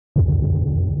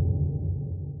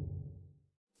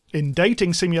In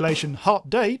dating simulation Hot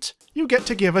Date, you get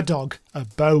to give a dog a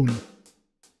bone.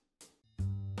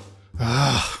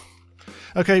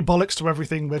 Okay, bollocks to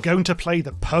everything. We're going to play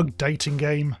the pug dating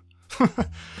game.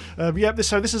 So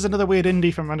this is another weird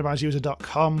indie from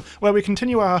randomizeuser.com, where we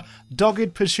continue our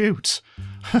dogged pursuit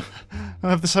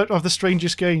of the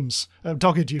strangest games.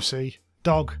 Dogged, you see.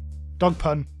 Dog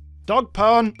pun. Dog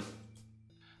pun!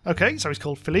 Okay, so he's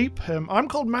called Philippe. I'm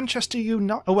called Manchester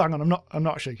United. Oh, hang on, I'm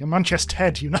not actually. I'm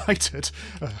Manchester United.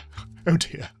 Oh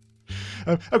dear.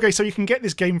 Okay, so you can get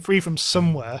this game free from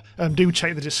somewhere. Do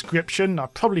check the description. I'll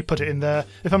probably put it in there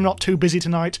if I'm not too busy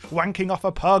tonight wanking off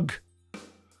a pug.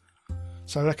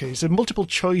 So, okay, it's a multiple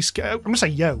choice. I'm going to say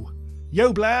yo.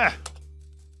 Yo, Blair!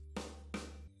 I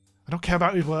don't care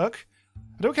about his work.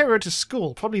 I don't care where to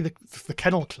school. Probably the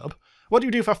kennel club. What do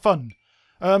you do for fun?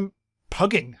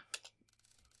 Pugging.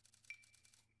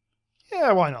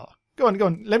 Yeah, why not? Go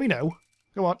on, let me know.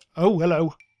 Go on. Oh,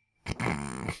 hello.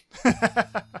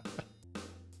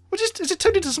 Is it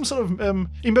turned into some sort of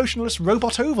emotionless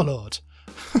robot overlord?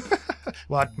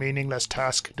 What meaningless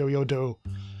task do you do?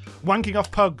 Wanking off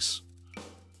pugs.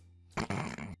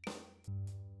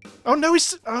 Oh no,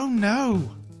 oh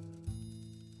no.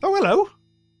 Oh, hello.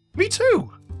 Me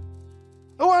too.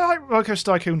 Oh, I like Roller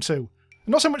Coaster Tycoon too.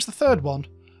 Not so much the third one.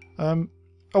 Oh,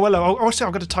 hello. Oh, see,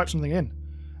 I've got to type something in.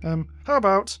 How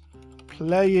about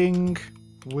playing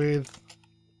with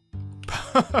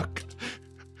pug?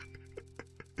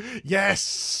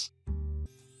 Yes.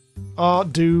 What?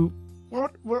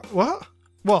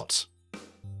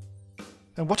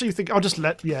 And what do you think? I'll just I'm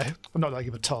not going to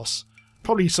give a toss.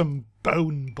 Probably some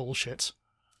bone bullshit.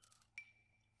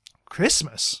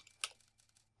 Christmas?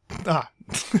 Ah.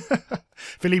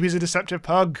 Philippe is a deceptive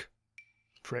pug.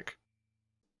 Prick.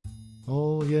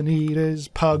 All you need is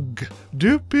pug.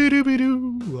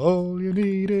 Doopy-doopy-doo. All you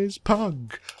need is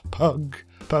pug. Pug.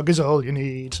 Pug is all you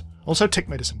need. Also tick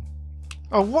medicine.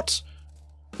 Oh, what?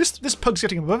 This pug's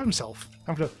getting above himself.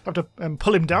 I have to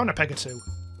pull him down a peg or two.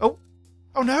 Oh.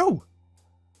 Oh no.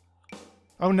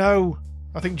 Oh no.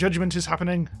 I think judgment is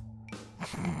happening.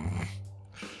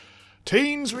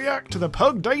 Teens react to the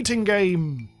pug dating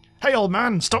game. Hey old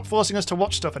man, stop forcing us to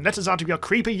watch stuff and let us out of your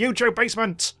creepy YouTube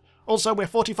basement. Also, we're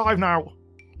 45 now.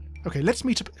 Okay, let's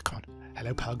meet up. Come on.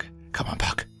 Hello, pug. Come on,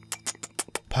 pug.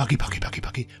 Puggy, puggy, puggy,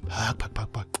 puggy. Pug, pug,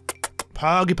 pug, pug.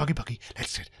 Puggy, puggy, puggy.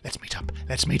 Let's meet up.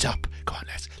 Let's meet up. Come on,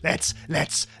 let's.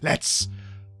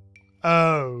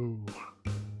 Oh.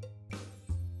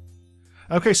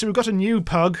 Okay, so we've got a new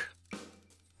pug.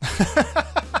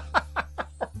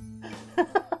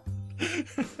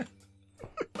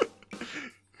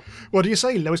 What do you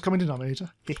say, lowest common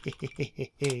denominator?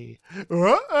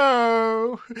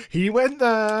 Uh-oh! He went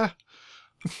there!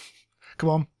 Come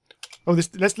on. Oh,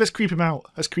 let's creep him out.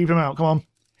 Let's creep him out, come on.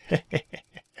 I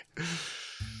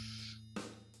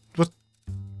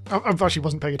actually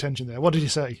wasn't paying attention there. What did you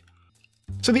say?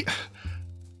 So the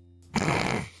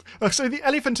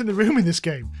elephant in the room in this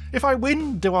game. If I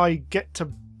win, do I get to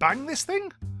bang this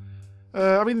thing?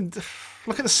 I mean,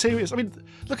 look at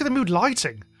the mood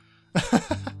lighting.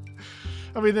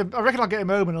 I mean, I reckon I'll get him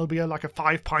home and it'll be like a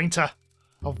 5-pinter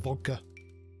of vodka.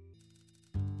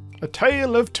 A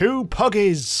Tale of Two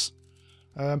Puggies.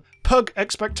 Pug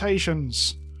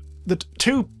expectations. The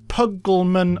two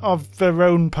pugglemen of their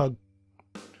own pug.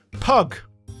 Pug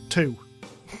 2.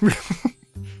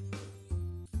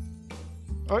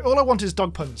 All I want is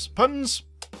dog puns. Puns.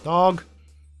 Dog.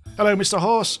 Hello, Mr.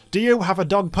 Horse. Do you have a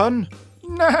dog pun?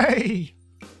 Nay.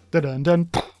 Dun dun.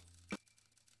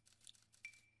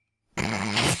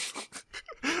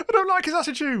 I don't like his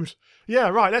attitude. Yeah,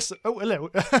 right. Oh, hello.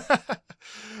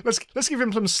 let's give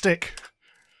him some stick.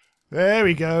 There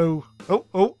we go.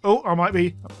 Oh! I might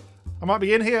be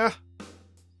in here.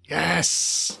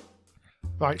 Yes.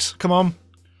 Right. Come on.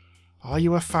 Are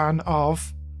you a fan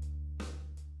of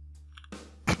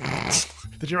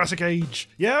the Jurassic Age?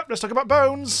 Yeah. Let's talk about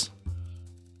bones.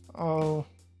 Oh,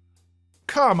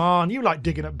 come on. You like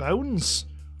digging up bones.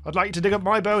 I'd like you to dig up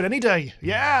my bone any day.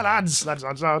 Yeah, lads.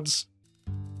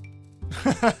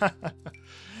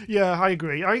 Yeah, I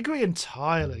agree. I agree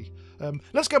entirely.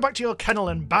 Let's go back to your kennel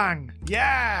and bang.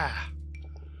 Yeah!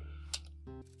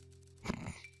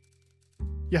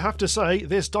 You have to say,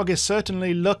 this dog is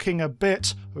certainly looking a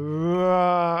bit...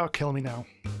 kill me now.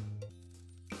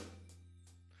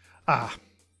 Ah.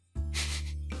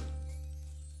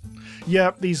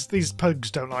 Yeah, these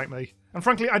pugs don't like me. And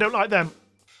frankly, I don't like them.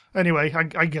 Anyway,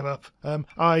 I give up.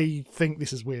 I think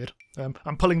this is weird.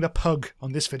 I'm pulling the pug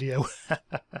on this video.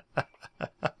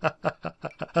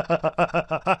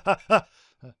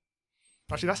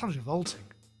 Actually, that sounds revolting.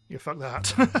 Yeah, fuck that.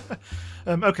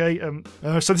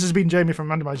 So this has been Jamie from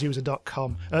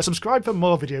randomizeuser.com. Subscribe for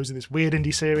more videos in this weird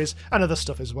indie series and other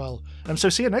stuff as well. So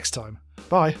see you next time.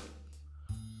 Bye.